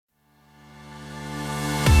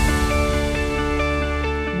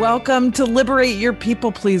Welcome to Liberate Your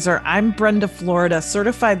People Pleaser. I'm Brenda Florida,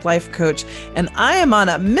 certified life coach, and I am on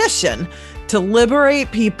a mission to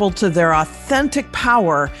liberate people to their authentic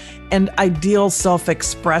power and ideal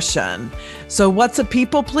self-expression. So what's a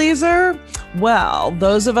people pleaser? Well,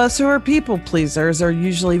 those of us who are people pleasers are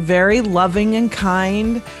usually very loving and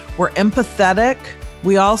kind. We're empathetic.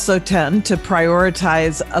 We also tend to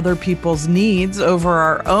prioritize other people's needs over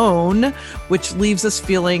our own, which leaves us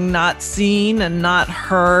feeling not seen and not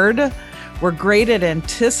heard. We're great at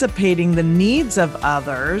anticipating the needs of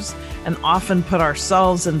others and often put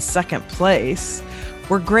ourselves in second place.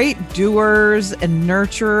 We're great doers and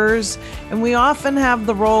nurturers, and we often have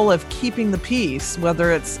the role of keeping the peace,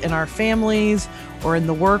 whether it's in our families or in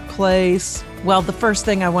the workplace. Well, the first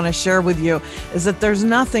thing I want to share with you is that there's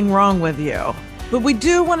nothing wrong with you. But we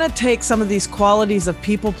do want to take some of these qualities of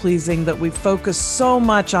people pleasing that we focus so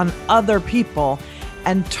much on other people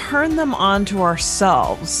and turn them on to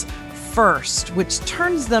ourselves first, which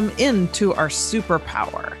turns them into our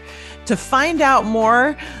superpower. To find out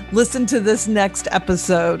more, listen to this next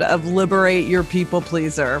episode of Liberate Your People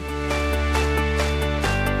Pleaser.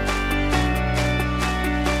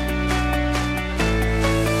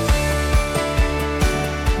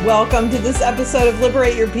 Welcome to this episode of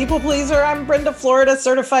Liberate Your People Pleaser. I'm Brenda Florida,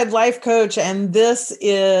 certified life coach, and this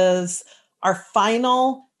is our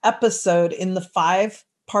final episode in the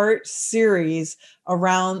 5-part series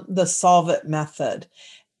around the Solve It method.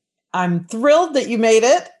 I'm thrilled that you made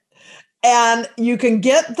it. And you can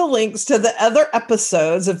get the links to the other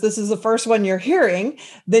episodes. If this is the first one you're hearing,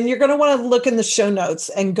 then you're going to want to look in the show notes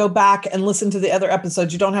and go back and listen to the other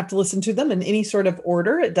episodes. You don't have to listen to them in any sort of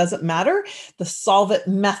order. It doesn't matter. The Solve It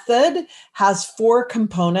method has 4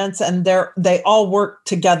 components and they all work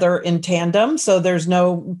together in tandem. So there's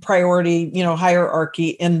no priority, hierarchy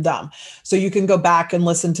in them. So you can go back and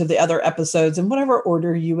listen to the other episodes in whatever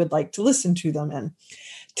order you would like to listen to them in.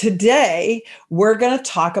 Today, we're going to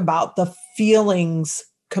talk about the feelings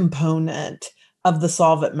component of the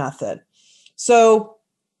Solve It method. So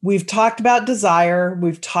we've talked about desire,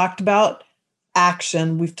 we've talked about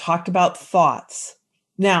action, we've talked about thoughts.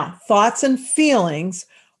 Now, thoughts and feelings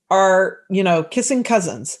are, kissing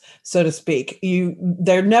cousins, so to speak.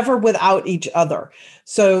 They're never without each other.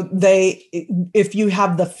 So if you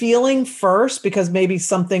have the feeling first, because maybe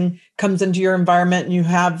something comes into your environment and you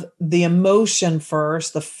have the emotion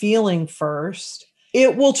first, the feeling first,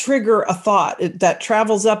 it will trigger a thought that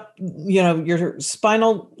travels up, your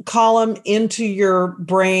spinal column into your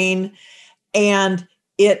brain, and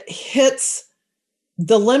it hits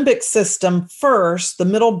the limbic system first, the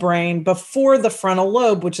middle brain, before the frontal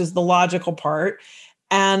lobe, which is the logical part.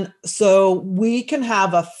 And so we can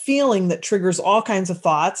have a feeling that triggers all kinds of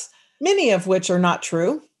thoughts, many of which are not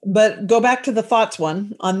true. But go back to the thoughts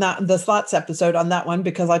one on that, the thoughts episode on that one,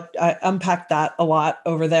 because I unpacked that a lot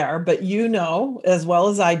over there. But as well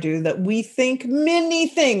as I do, that we think many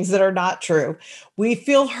things that are not true. We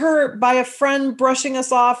feel hurt by a friend brushing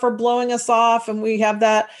us off or blowing us off, and we have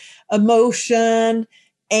that emotion.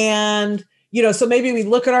 And, so maybe we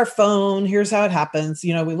look at our phone. Here's how it happens.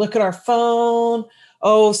 We look at our phone.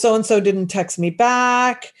 Oh, so-and-so didn't text me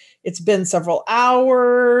back. It's been several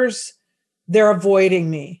hours. They're avoiding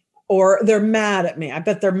me, or they're mad at me. I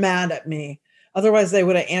bet they're mad at me. Otherwise, they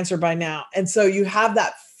would have answered by now. And so you have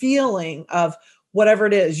that feeling of whatever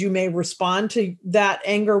it is. You may respond to that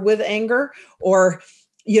anger with anger, or,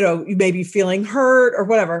 you may be feeling hurt or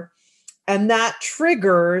whatever. And that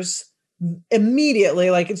triggers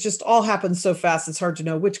immediately, like it's just all happens so fast. It's hard to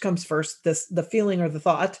know which comes first, the feeling or the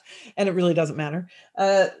thought. And it really doesn't matter.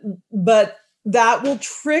 But that will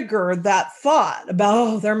trigger that thought about,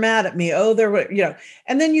 oh, they're mad at me. Oh,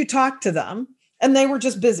 and then you talk to them and they were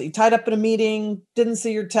just busy, tied up in a meeting, didn't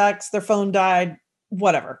see your text, their phone died,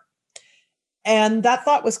 whatever. And that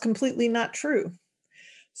thought was completely not true.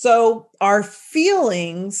 So our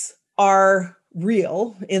feelings are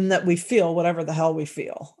real in that we feel whatever the hell we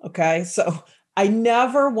feel. Okay. So I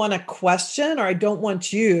never want to question, or I don't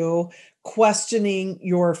want you questioning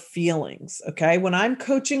your feelings. Okay. When I'm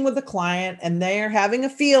coaching with a client and they're having a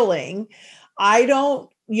feeling, I don't,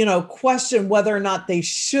 question whether or not they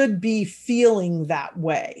should be feeling that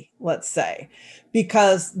way, let's say,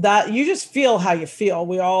 because that you just feel how you feel.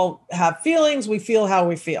 We all have feelings. We feel how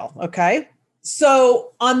we feel. Okay.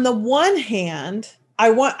 So on the one hand,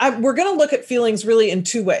 we're going to look at feelings really in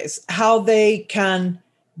 2 ways: how they can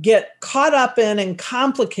get caught up in and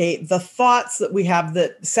complicate the thoughts that we have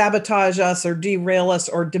that sabotage us or derail us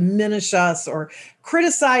or diminish us or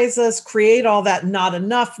criticize us, create all that not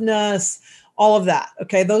enoughness, all of that.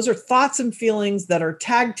 Okay. Those are thoughts and feelings that are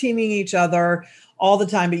tag teaming each other, all the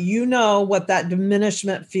time, but you know what that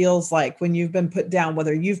diminishment feels like when you've been put down,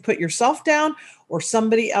 whether you've put yourself down or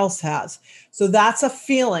somebody else has. So that's a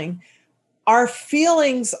feeling. Our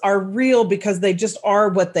feelings are real because they just are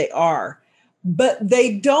what they are, but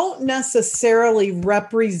they don't necessarily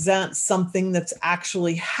represent something that's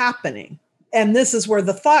actually happening. And this is where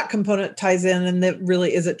the thought component ties in. And that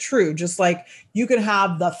really, is it true? Just like you can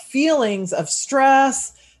have the feelings of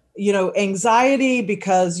stress, anxiety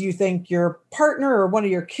because you think your partner or one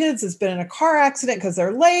of your kids has been in a car accident because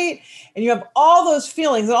they're late, and you have all those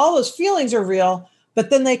feelings, and all those feelings are real. But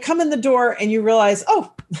then they come in the door and you realize,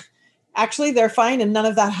 oh, actually, they're fine and none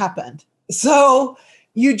of that happened. So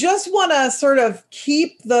you just want to sort of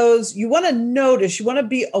keep those, you want to notice, you want to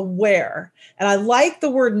be aware. And I like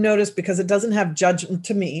the word notice because it doesn't have judgment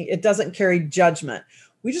to me. It doesn't carry judgment.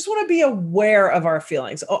 We just want to be aware of our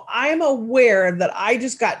feelings. Oh, I'm aware that I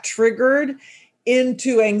just got triggered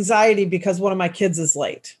into anxiety because one of my kids is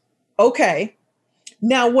late. Okay.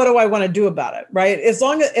 Now, what do I want to do about it? Right? As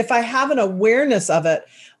long as, if I have an awareness of it,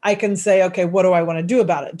 I can say, okay, what do I want to do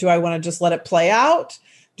about it? Do I want to just let it play out?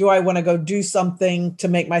 Do I want to go do something to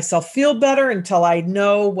make myself feel better until I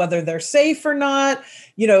know whether they're safe or not?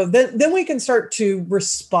 Then we can start to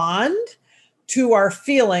respond to our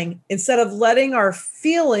feeling instead of letting our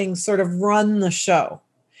feelings sort of run the show.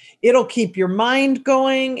 It'll keep your mind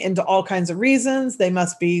going into all kinds of reasons. They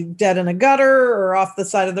must be dead in a gutter or off the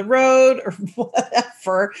side of the road or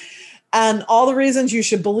whatever. And all the reasons you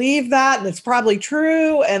should believe that, and it's probably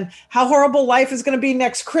true, and how horrible life is going to be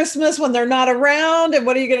next Christmas when they're not around, and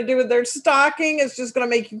what are you going to do with their stocking? It's just going to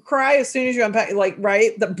make you cry as soon as you unpack,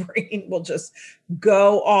 right? The brain will just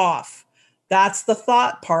go off. That's the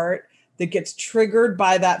thought part that gets triggered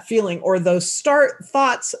by that feeling, or those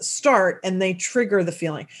thoughts start and they trigger the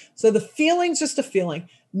feeling. So the feeling's just a feeling.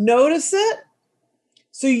 Notice it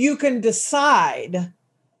so you can decide,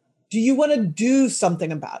 do you want to do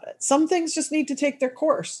something about it? Some things just need to take their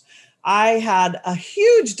course. I had a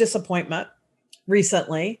huge disappointment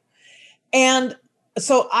recently. And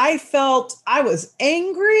so I felt I was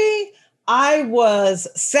angry. I was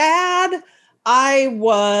sad. I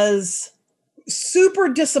was super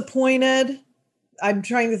disappointed. I'm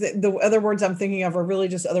trying to think, the other words I'm thinking of are really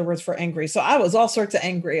just other words for angry. So I was all sorts of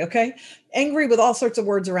angry, okay? Angry with all sorts of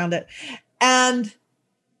words around it. And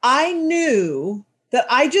I knew that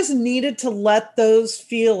I just needed to let those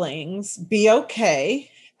feelings be okay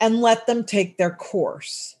and let them take their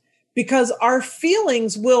course, because our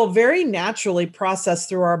feelings will very naturally process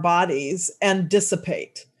through our bodies and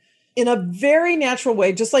dissipate in a very natural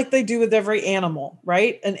way, just like they do with every animal,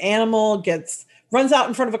 right? An animal runs out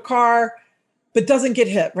in front of a car, but doesn't get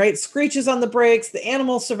hit, right? Screeches on the brakes. The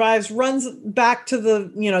animal survives, runs back to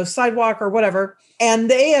the, sidewalk or whatever. And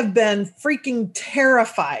they have been freaking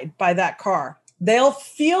terrified by that car. They'll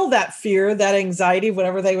feel that fear, that anxiety,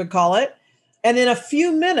 whatever they would call it. And in a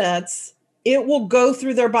few minutes, it will go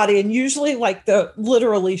through their body, and usually like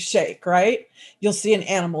literally shake, right? You'll see an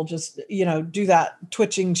animal just, do that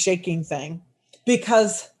twitching, shaking thing,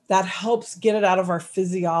 because that helps get it out of our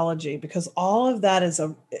physiology, because all of that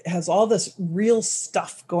has all this real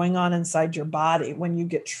stuff going on inside your body when you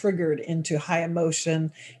get triggered into high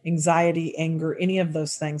emotion, anxiety, anger, any of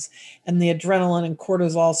those things. And the adrenaline and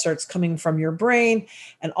cortisol starts coming from your brain,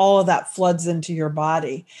 and all of that floods into your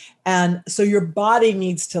body. And so your body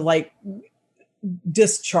needs to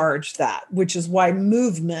discharge that, which is why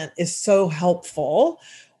movement is so helpful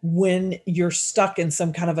when you're stuck in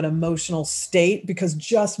some kind of an emotional state, because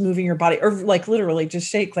just moving your body, or literally just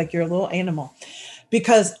shake like you're a little animal,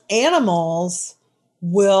 because animals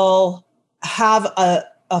will have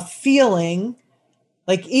a feeling,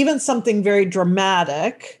 like even something very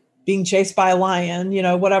dramatic, being chased by a lion,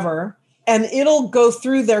 whatever, and it'll go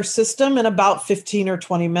through their system in about 15 or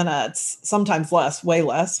 20 minutes, sometimes less, way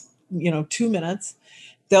less, 2 minutes.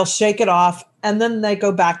 They'll shake it off and then they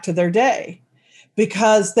go back to their day,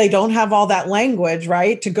 because they don't have all that language,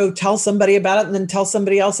 right? To go tell somebody about it and then tell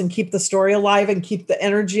somebody else and keep the story alive and keep the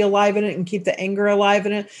energy alive in it and keep the anger alive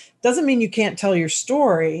in it. Doesn't mean you can't tell your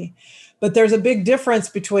story, but there's a big difference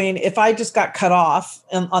between if I just got cut off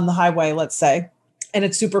on the highway, let's say, and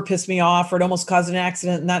it super pissed me off, or it almost caused an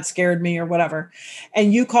accident and that scared me or whatever,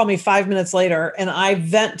 and you call me 5 minutes later and I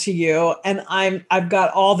vent to you and I've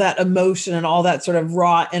got all that emotion and all that sort of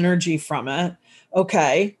raw energy from it.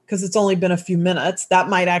 Okay, because it's only been a few minutes, that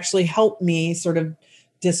might actually help me sort of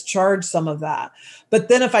discharge some of that. But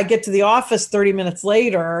then if I get to the office 30 minutes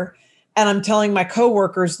later and I'm telling my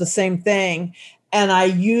coworkers the same thing, and I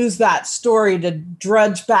use that story to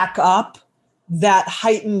drudge back up that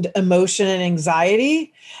heightened emotion and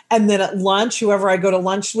anxiety. And then at lunch, whoever I go to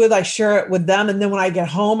lunch with, I share it with them. And then when I get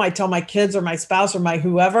home, I tell my kids or my spouse or my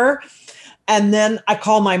whoever. And then I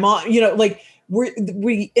call my mom, like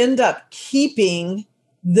we end up keeping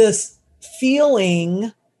this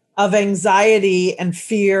feeling of anxiety and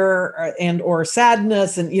fear and or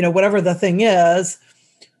sadness and, whatever the thing is,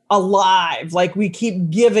 alive. Like we keep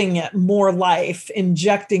giving it more life,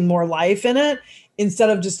 injecting more life in it, instead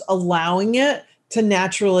of just allowing it to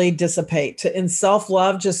naturally dissipate, to in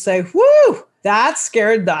self-love, just say, whoo, that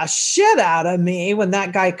scared the shit out of me when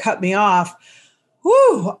that guy cut me off.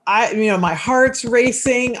 Whoo, my heart's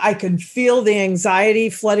racing. I can feel the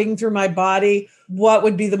anxiety flooding through my body. What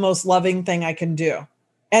would be the most loving thing I can do?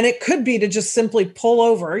 And it could be to just simply pull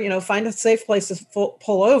over, find a safe place to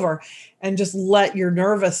pull over and just let your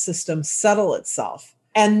nervous system settle itself.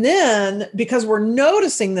 And then because we're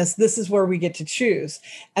noticing this is where we get to choose.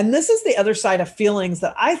 And this is the other side of feelings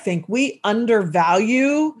that I think we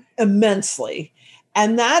undervalue immensely.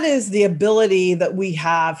 And that is the ability that we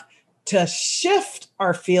have to shift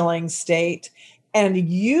our feeling state and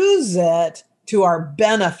use it to our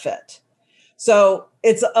benefit. So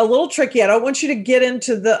it's a little tricky. I don't want you to get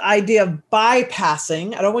into the idea of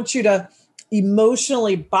bypassing. I don't want you to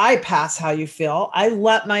emotionally bypass how you feel. I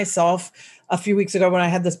let myself a few weeks ago when I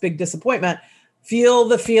had this big disappointment, feel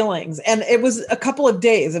the feelings. And it was a couple of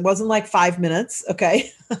days. It wasn't like 5 minutes.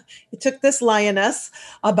 Okay. It took this lioness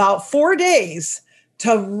about 4 days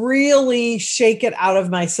to really shake it out of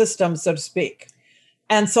my system, so to speak.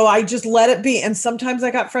 And so I just let it be. And sometimes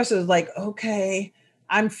I got frustrated, like, okay,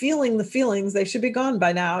 I'm feeling the feelings. They should be gone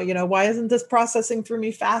by now. Why isn't this processing through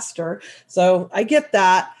me faster? So I get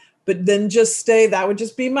that. But then that would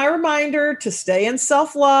just be my reminder to stay in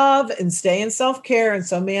self-love and stay in self-care. And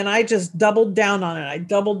so, man, I just doubled down on it. I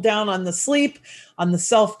doubled down on the sleep, on the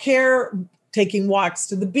self-care, taking walks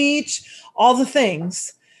to the beach, all the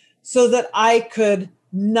things, so that I could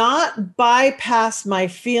not bypass my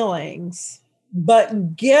feelings,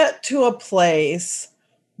 but get to a place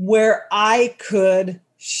where I could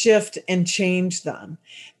shift and change them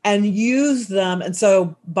and use them. And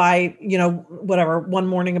so by, one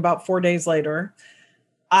morning about 4 days later,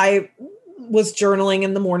 I was journaling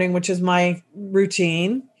in the morning, which is my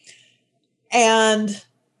routine. And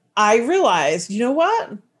I realized, you know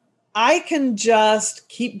what? I can just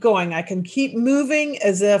keep going. I can keep moving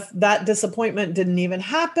as if that disappointment didn't even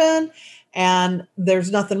happen. And there's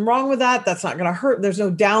nothing wrong with that. That's not going to hurt. There's no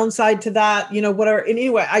downside to that, whatever. And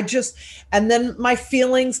anyway, and then my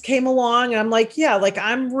feelings came along and I'm like, yeah, like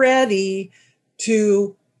I'm ready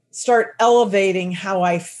to start elevating how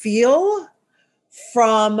I feel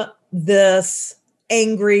from this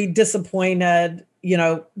angry, disappointed,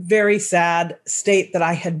 very sad state that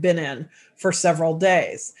I had been in for several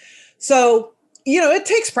days. So, it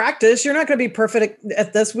takes practice. You're not going to be perfect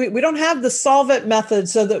at this. We don't have the solve it method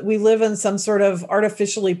so that we live in some sort of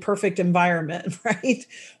artificially perfect environment, right?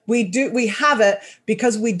 We have it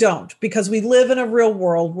because we live in a real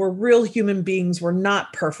world. We're real human beings. We're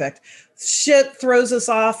not perfect. Shit throws us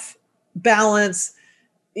off balance.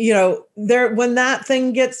 When that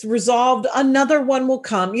thing gets resolved, another one will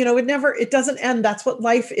come. It doesn't end. That's what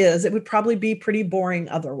life is. It would probably be pretty boring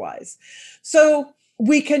otherwise. So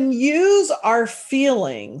we can use our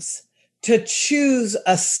feelings to choose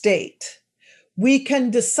a state. We can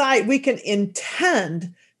decide, we can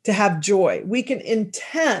intend to have joy. We can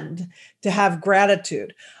intend to have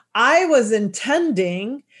gratitude. I was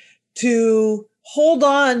intending to hold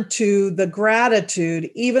on to the gratitude,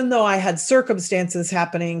 even though I had circumstances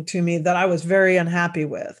happening to me that I was very unhappy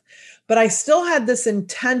with. But I still had this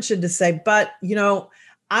intention to say, but,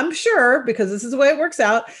 I'm sure, because this is the way it works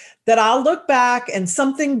out, that I'll look back and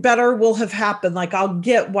something better will have happened. Like I'll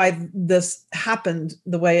get why this happened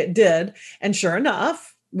the way it did. And sure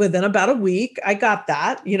enough, within about a week, I got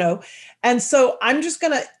that, And so I'm just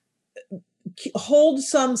going to hold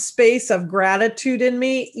some space of gratitude in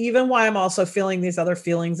me, even while I'm also feeling these other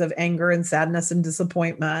feelings of anger and sadness and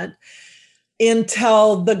disappointment,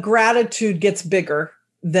 until the gratitude gets bigger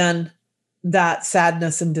than that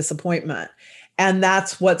sadness and disappointment. And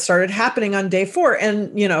that's what started happening on day 4.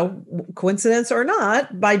 And, coincidence or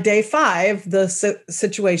not, by day 5, the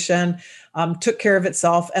situation took care of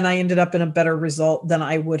itself and I ended up in a better result than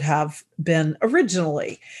I would have been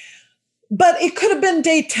originally. But it could have been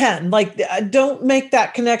day 10. Like, don't make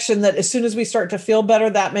that connection that as soon as we start to feel better,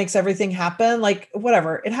 that makes everything happen. Like,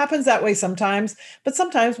 whatever. It happens that way sometimes, but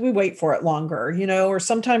sometimes we wait for it longer, or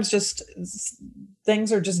sometimes just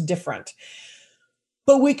things are just different.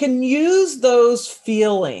 But we can use those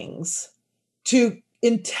feelings to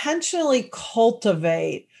intentionally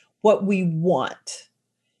cultivate what we want.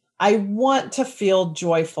 I want to feel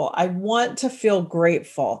joyful. I want to feel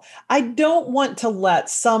grateful. I don't want to let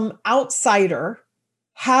some outsider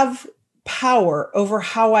have power over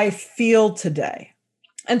how I feel today.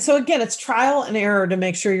 And so again, it's trial and error to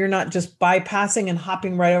make sure you're not just bypassing and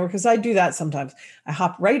hopping right over, because I do that sometimes. I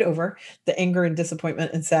hop right over the anger and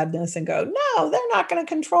disappointment and sadness and go, no, they're not going to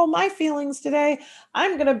control my feelings today.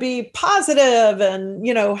 I'm going to be positive and,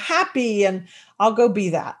 happy, and I'll go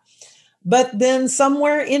be that. But then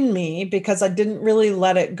somewhere in me, because I didn't really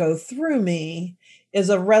let it go through me,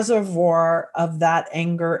 is a reservoir of that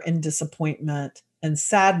anger and disappointment and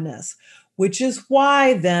sadness, which is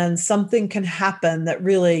why then something can happen that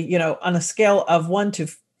really, on a scale of 1 to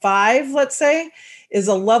 5, let's say, is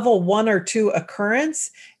a level 1 or 2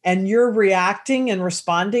 occurrence, and you're reacting and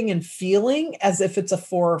responding and feeling as if it's a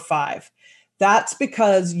 4 or 5. That's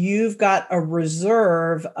because you've got a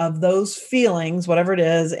reserve of those feelings, whatever it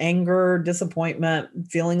is, anger, disappointment,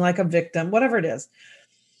 feeling like a victim, whatever it is.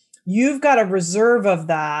 You've got a reserve of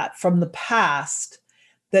that from the past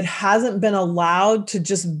that hasn't been allowed to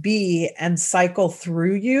just be and cycle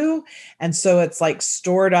through you. And so it's like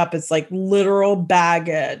stored up, it's like literal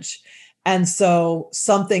baggage. And so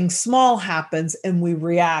something small happens and we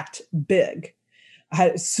react big. I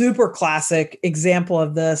had a super classic example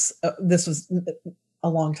of this. This was a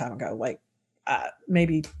long time ago, like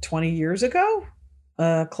maybe 20 years ago,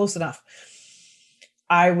 close enough.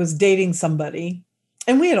 I was dating somebody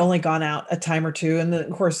and we had only gone out a time or two. And then,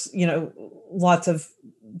 of course, lots of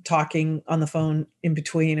talking on the phone in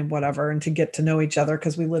between and whatever, and to get to know each other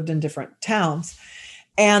because we lived in different towns.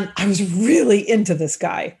 And I was really into this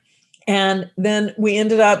guy. And then we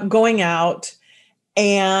ended up going out,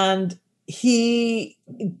 and he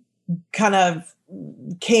kind of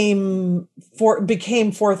became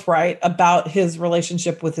forthright about his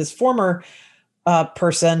relationship with his former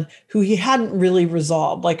person who he hadn't really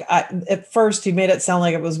resolved. Like at first he made it sound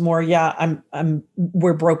like it was more,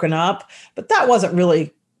 we're broken up, but that wasn't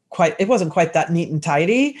really it wasn't quite that neat and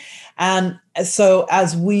tidy. And so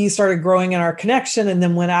as we started growing in our connection and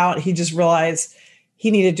then went out, he just realized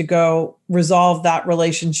he needed to go resolve that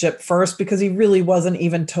relationship first, because he really wasn't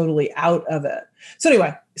even totally out of it. So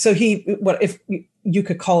anyway, what if you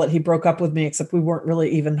could call it, he broke up with me, except we weren't really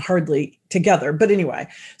even hardly together. But anyway,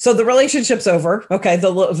 so the relationship's over. Okay. It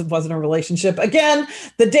wasn't a relationship. Again,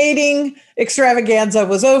 the dating extravaganza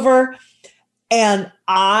was over. And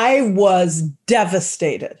I was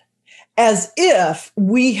devastated, as if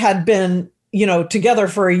we had been, together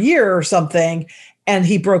for a year or something, and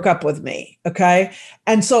he broke up with me. Okay.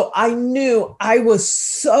 And so I knew I was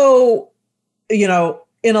so, in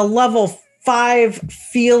a level 5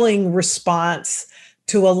 feeling response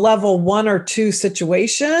to a level 1 or 2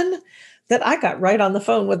 situation, that I got right on the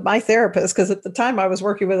phone with my therapist, because at the time I was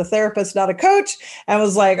working with a therapist, not a coach, and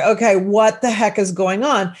was like, okay, what the heck is going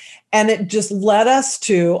on? And it just led us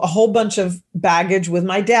to a whole bunch of baggage with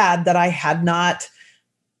my dad that I had not,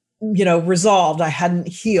 resolved. I hadn't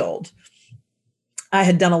healed. I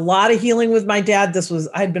had done a lot of healing with my dad.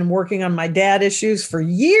 I had been working on my dad issues for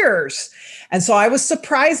years. And so I was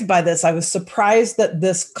surprised by this. I was surprised that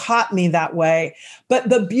this caught me that way. But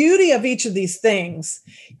the beauty of each of these things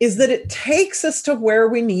is that it takes us to where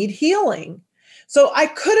we need healing. So I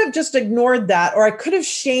could have just ignored that, or I could have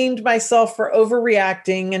shamed myself for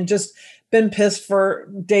overreacting and just been pissed for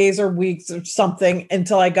days or weeks or something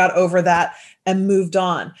until I got over that and moved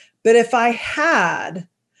on. But if I had,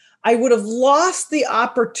 I would have lost the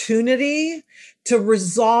opportunity to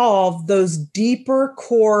resolve those deeper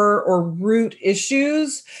core or root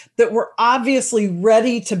issues that were obviously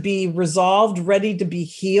ready to be resolved, ready to be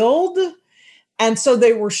healed. And so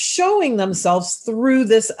they were showing themselves through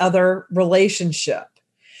this other relationship.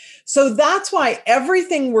 So that's why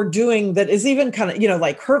everything we're doing that is even kind of,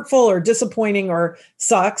 like hurtful or disappointing or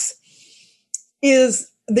sucks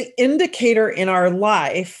is the indicator in our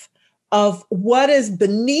life of what is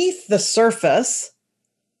beneath the surface.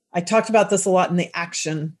 I talked about this a lot in the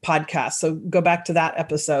Action podcast, so go back to that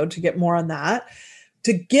episode to get more on that.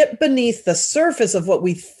 To get beneath the surface of what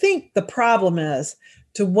we think the problem is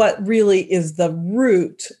to what really is the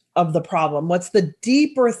root of the problem. What's the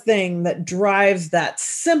deeper thing that drives that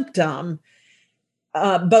symptom?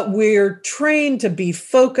 But we're trained to be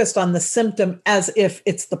focused on the symptom as if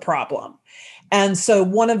it's the problem. And so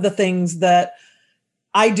one of the things that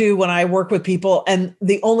I do when I work with people, and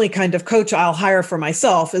the only kind of coach I'll hire for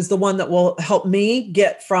myself is the one that will help me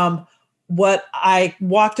get from what I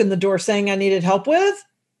walked in the door saying I needed help with,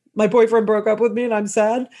 my boyfriend broke up with me and I'm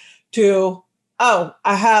sad, to oh,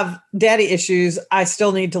 I have daddy issues I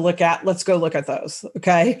still need to look at. Let's go look at those.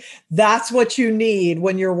 Okay. That's what you need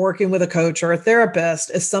when you're working with a coach or a therapist,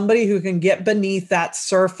 is somebody who can get beneath that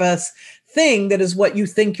surface thing that is what you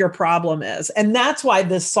think your problem is. And that's why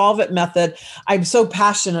this Solve It method, I'm so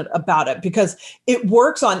passionate about it, because it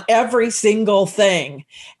works on every single thing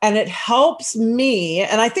and it helps me.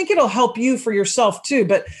 And I think it'll help you for yourself too.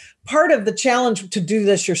 But part of the challenge to do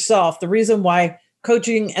this yourself, the reason why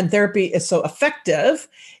coaching and therapy is so effective,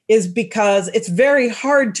 is because it's very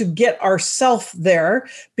hard to get ourself there,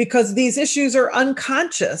 because these issues are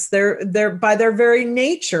unconscious. They're by their very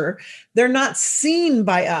nature, they're not seen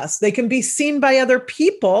by us. They can be seen by other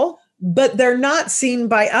people, but they're not seen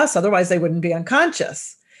by us. Otherwise, they wouldn't be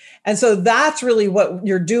unconscious. And so that's really what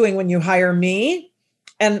you're doing when you hire me.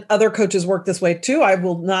 And other coaches work this way too. I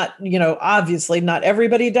will not, obviously not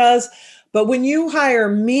everybody does, but when you hire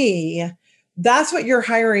me, that's what you're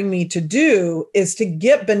hiring me to do, is to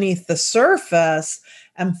get beneath the surface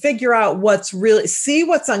and figure out see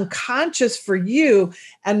what's unconscious for you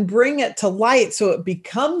and bring it to light so it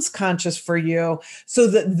becomes conscious for you, so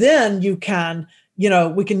that then you can,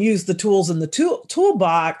 we can use the tools in the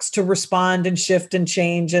toolbox to respond and shift and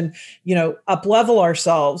change and, up level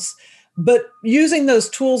ourselves. But using those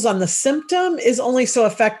tools on the symptom is only so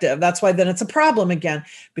effective. That's why then it's a problem again,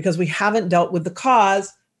 because we haven't dealt with the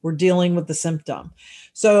cause. We're dealing with the symptom.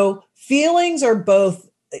 So feelings are both,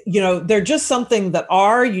 they're just something that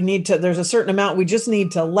there's a certain amount, we just need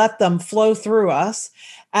to let them flow through us,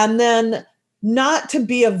 and then not to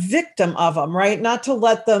be a victim of them, right? Not to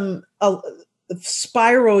let them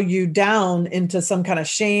spiral you down into some kind of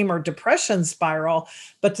shame or depression spiral,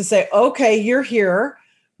 but to say, okay, you're here.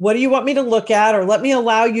 What do you want me to look at? Or let me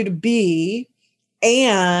allow you to be.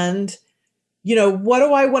 And what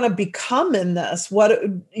do I want to become in this?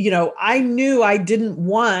 I knew I didn't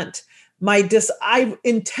want I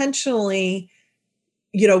intentionally,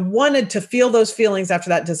 wanted to feel those feelings after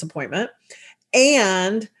that disappointment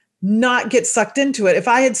and not get sucked into it. If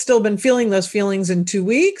I had still been feeling those feelings in 2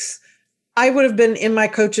 weeks, I would have been in my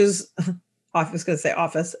coach's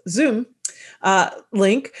office Zoom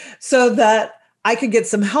link, so that I could get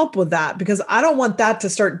some help with that, because I don't want that to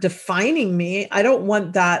start defining me. I don't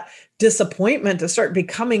want that disappointment to start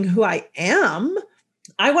becoming who I am.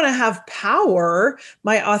 I want to have power,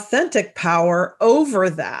 my authentic power over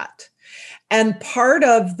that. And part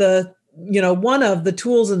of one of the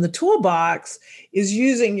tools in the toolbox is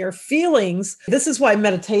using your feelings. This is why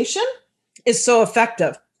meditation is so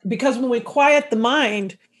effective, because when we quiet the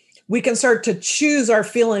mind, we can start to choose our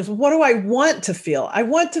feelings. What do I want to feel? I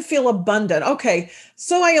want to feel abundant. Okay,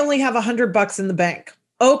 so I only have $100 in the bank.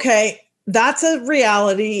 Okay, that's a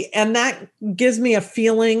reality. And that gives me a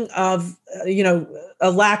feeling of, a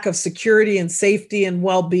lack of security and safety and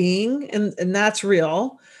well-being. And that's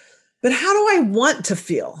real. But how do I want to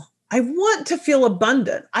feel? I want to feel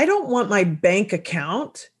abundant. I don't want my bank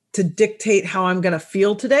account to dictate how I'm going to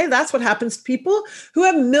feel today. That's what happens to people who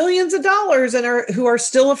have millions of dollars and who are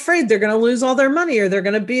still afraid they're going to lose all their money, or they're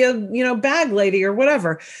going to be a, bag lady or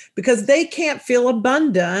whatever, because they can't feel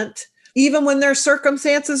abundant even when their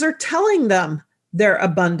circumstances are telling them they're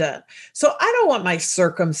abundant. So I don't want my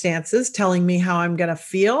circumstances telling me how I'm going to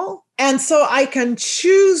feel. And so I can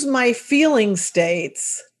choose my feeling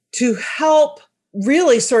states to help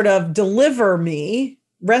really sort of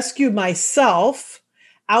rescue myself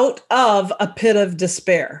out of a pit of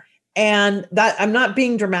despair. And that, I'm not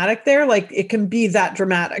being dramatic there. Like, it can be that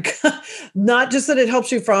dramatic, not just that it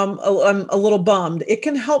helps you from I'm a little bummed. It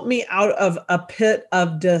can help me out of a pit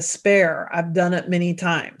of despair. I've done it many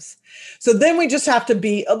times. So then we just have to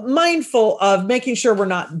be mindful of making sure we're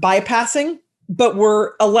not bypassing, but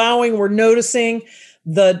we're noticing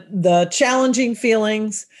the challenging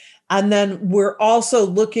feelings. And then we're also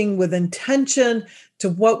looking with intention to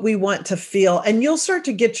what we want to feel. And you'll start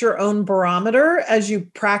to get your own barometer as you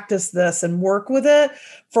practice this and work with it,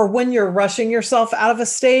 for when you're rushing yourself out of a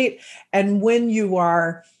state and when you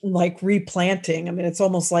are like replanting. I mean, it's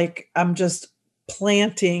almost like I'm just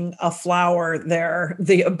planting a flower there,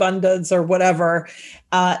 the abundance or whatever,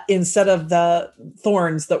 instead of the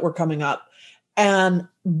thorns that were coming up. And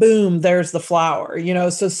boom, there's the flower,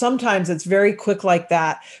 so sometimes it's very quick like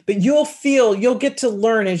that, but you'll get to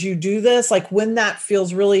learn as you do this, like when that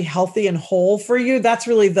feels really healthy and whole for you. That's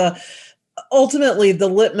really ultimately the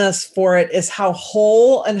litmus for it, is how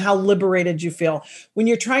whole and how liberated you feel. When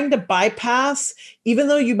you're trying to bypass, even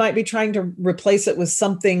though you might be trying to replace it with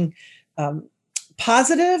something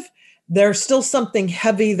positive, there's still something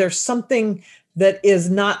heavy. There's something that is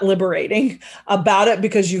not liberating about it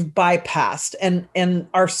because you've bypassed, and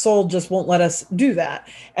our soul just won't let us do that.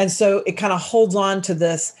 And so it kind of holds on to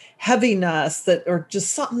this heaviness that, or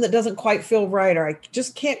just something that doesn't quite feel right, or I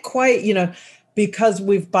just can't quite, because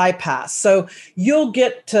we've bypassed. So you'll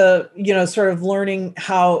get to, sort of learning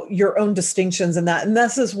how your own distinctions in that. And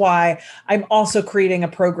this is why I'm also creating a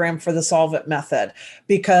program for the Solve It method,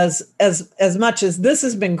 because as much as this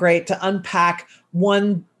has been great to unpack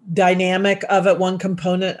one dynamic of it, one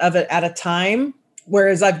component of it at a time,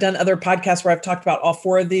 whereas I've done other podcasts where I've talked about all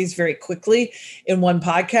four of these very quickly in one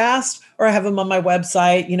podcast, or I have them on my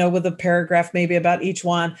website, with a paragraph maybe about each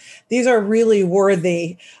one. These are really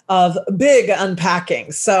worthy of big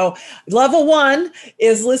unpacking. So level 1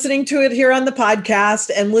 is listening to it here on the podcast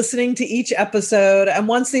and listening to each episode. And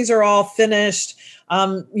once these are all finished,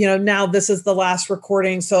 now this is the last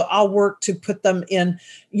recording. So I'll work to put them in,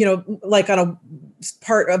 like on a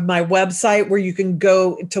part of my website where you can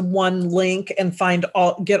go to one link and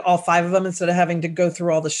get all 5 of them instead of having to go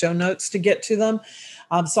through all the show notes to get to them.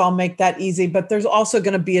 So I'll make that easy. But there's also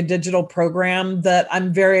going to be a digital program that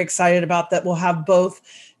I'm very excited about that will have both,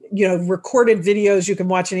 recorded videos you can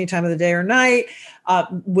watch any time of the day or night,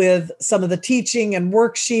 with some of the teaching and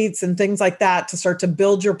worksheets and things like that to start to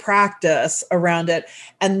build your practice around it.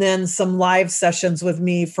 And then some live sessions with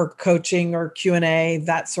me for coaching or Q&A,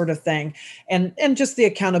 that sort of thing. And just the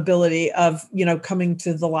accountability of, coming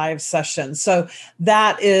to the live session. So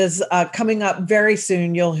that is coming up very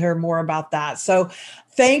soon. You'll hear more about that. So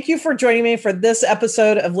thank you for joining me for this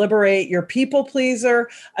episode of Liberate Your People Pleaser.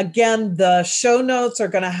 Again, the show notes are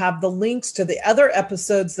going to have the links to the other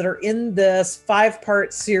episodes that are in this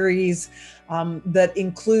 5-part series that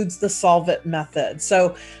includes the Solve It method.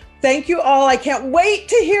 So thank you all. I can't wait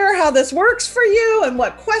to hear how this works for you and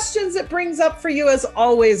what questions it brings up for you. As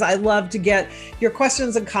always, I love to get your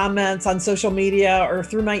questions and comments on social media or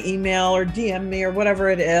through my email or DM me or whatever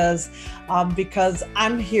it is, because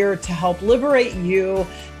I'm here to help liberate you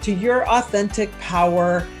to your authentic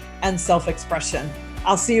power and self-expression.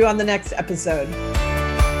 I'll see you on the next episode.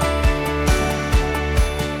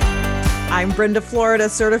 I'm Brenda Florida,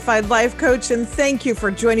 certified life coach, and thank you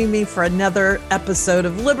for joining me for another episode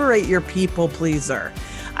of Liberate Your People Pleaser.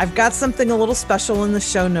 I've got something a little special in the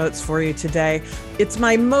show notes for you today. It's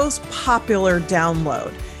my most popular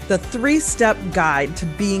download, the 3-step guide to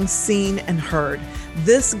being seen and heard.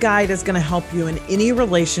 This guide is going to help you in any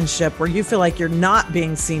relationship where you feel like you're not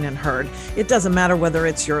being seen and heard. It doesn't matter whether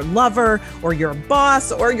it's your lover or your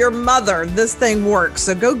boss or your mother. This thing works.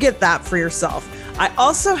 So go get that for yourself. I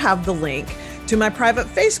also have the link to my private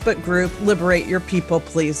Facebook group, Liberate Your People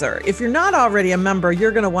Pleaser. If you're not already a member,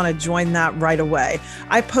 you're going to want to join that right away.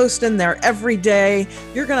 I post in there every day.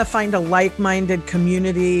 You're going to find a like-minded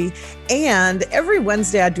community. And every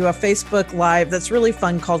Wednesday, I do a Facebook Live that's really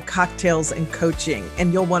fun called Cocktails and Coaching.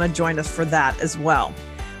 And you'll want to join us for that as well.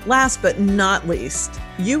 Last but not least,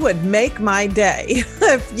 you would make my day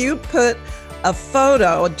if you put a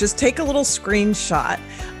photo, just take a little screenshot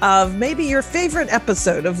of maybe your favorite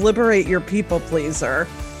episode of Liberate Your People Pleaser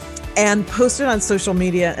and post it on social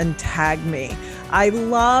media and tag me. I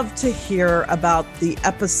love to hear about the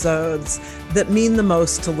episodes that mean the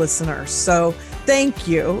most to listeners. So thank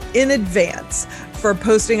you in advance for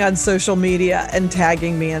posting on social media and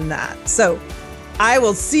tagging me in that. So I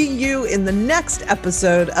will see you in the next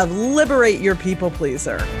episode of Liberate Your People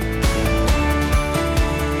Pleaser.